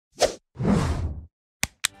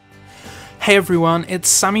Hey everyone, it's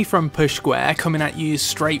Sammy from Push Square coming at you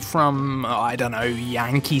straight from, I don't know,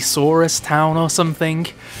 Yankeesaurus Town or something.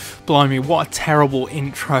 Blimey, what a terrible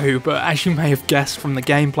intro, but as you may have guessed from the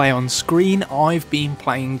gameplay on screen, I've been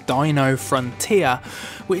playing Dino Frontier,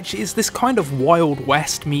 which is this kind of Wild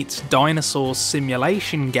West meets dinosaurs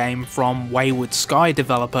simulation game from Wayward Sky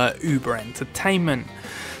developer Uber Entertainment.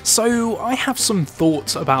 So I have some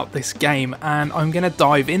thoughts about this game and I'm going to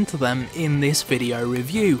dive into them in this video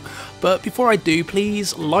review. But before I do,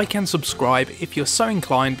 please like and subscribe if you're so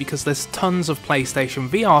inclined, because there's tons of PlayStation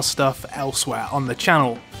VR stuff elsewhere on the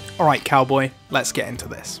channel. Alright cowboy, let's get into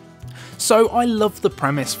this. So I love the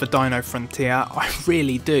premise for Dino Frontier, I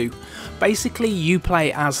really do. Basically you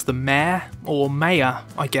play as the mayor, or mayor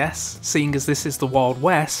I guess, seeing as this is the Wild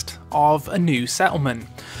West, of a new settlement.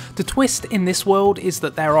 The twist in this world is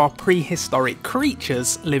that there are prehistoric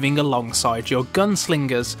creatures living alongside your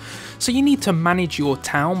gunslingers, so you need to manage your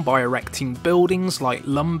town by erecting buildings like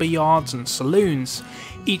lumber yards and saloons.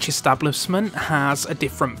 Each establishment has a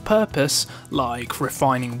different purpose, like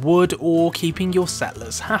refining wood or keeping your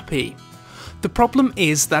settlers happy. The problem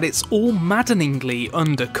is that it's all maddeningly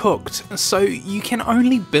undercooked, so you can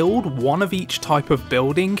only build one of each type of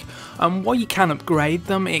building, and while you can upgrade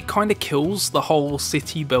them, it kinda kills the whole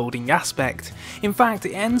city building aspect. In fact,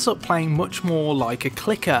 it ends up playing much more like a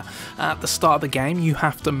clicker. At the start of the game you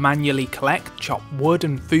have to manually collect, chop wood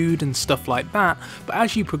and food and stuff like that, but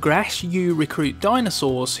as you progress you recruit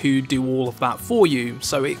dinosaurs who do all of that for you,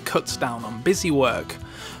 so it cuts down on busy work.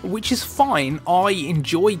 Which is fine, I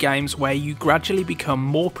enjoy games where you gradually become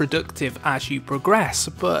more productive as you progress,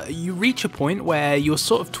 but you reach a point where you're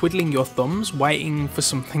sort of twiddling your thumbs waiting for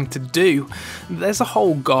something to do. There's a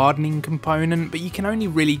whole gardening component, but you can only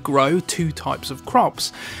really grow 2 types of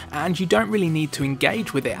crops, and you don't really need to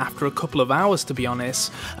engage with it after a couple of hours to be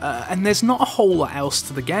honest, and there's not a whole lot else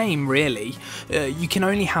to the game really. You can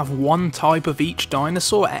only have 1 type of each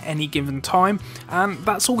dinosaur at any given time, and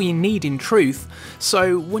that's all you need in truth,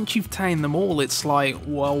 so once you've tamed them all, it's like,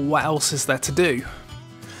 well, what else is there to do?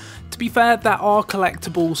 To be fair, there are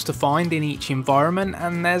collectibles to find in each environment,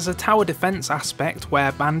 and there's a tower defense aspect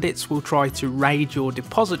where bandits will try to raid your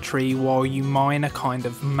depository while you mine a kind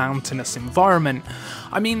of mountainous environment.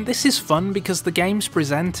 I mean, this is fun because the game's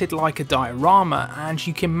presented like a diorama and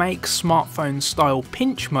you can make smartphone style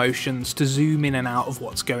pinch motions to zoom in and out of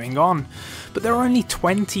what's going on. But there are only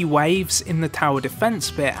 20 waves in the tower defense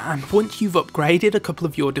bit, and once you've upgraded a couple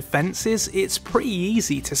of your defenses, it's pretty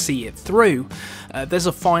easy to see it through. There's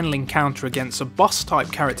a final encounter against a boss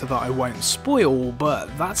type character that I won't spoil,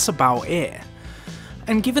 but that's about it.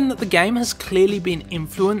 And given that the game has clearly been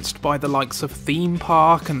influenced by the likes of Theme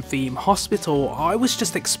Park and Theme Hospital, I was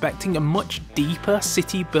just expecting a much deeper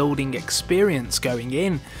city building experience going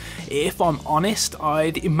in. If I'm honest,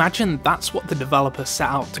 I'd imagine that's what the developer set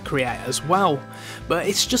out to create as well, but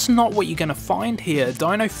it's just not what you're going to find here.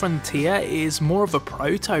 Dino Frontier is more of a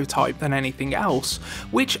prototype than anything else,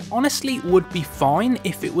 which honestly would be fine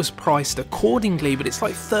if it was priced accordingly, but it's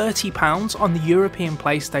like £30 on the European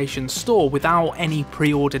PlayStation Store without any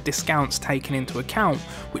pre-order discounts taken into account,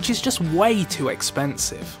 which is just way too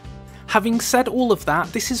expensive. Having said all of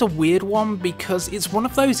that, this is a weird one because it's one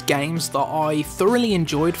of those games that I thoroughly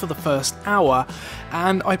enjoyed for the first hour,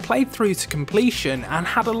 and I played through to completion and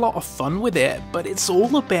had a lot of fun with it, but it's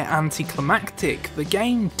all a bit anticlimactic. The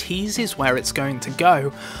game teases where it's going to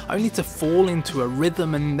go, only to fall into a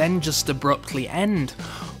rhythm and then just abruptly end.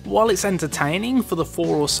 While it's entertaining for the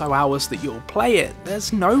 4 or so hours that you'll play it,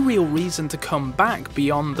 there's no real reason to come back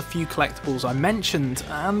beyond the few collectibles I mentioned,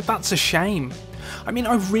 and that's a shame. I mean,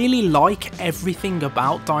 I really like everything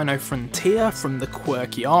about Dino Frontier, from the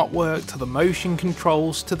quirky artwork to the motion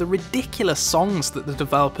controls to the ridiculous songs that the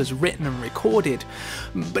developer's written and recorded,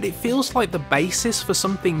 but it feels like the basis for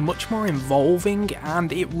something much more involving,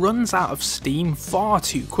 and it runs out of steam far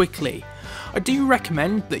too quickly. I do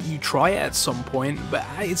recommend that you try it at some point, but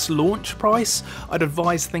at its launch price, I'd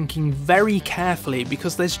advise thinking very carefully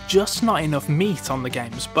because there's just not enough meat on the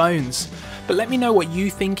game's bones. But let me know what you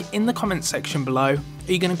think in the comments section below.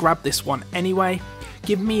 Are you going to grab this one anyway?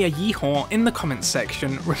 Give me a yeehaw in the comments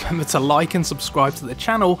section, remember to like and subscribe to the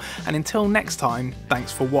channel, and until next time,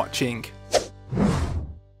 thanks for watching.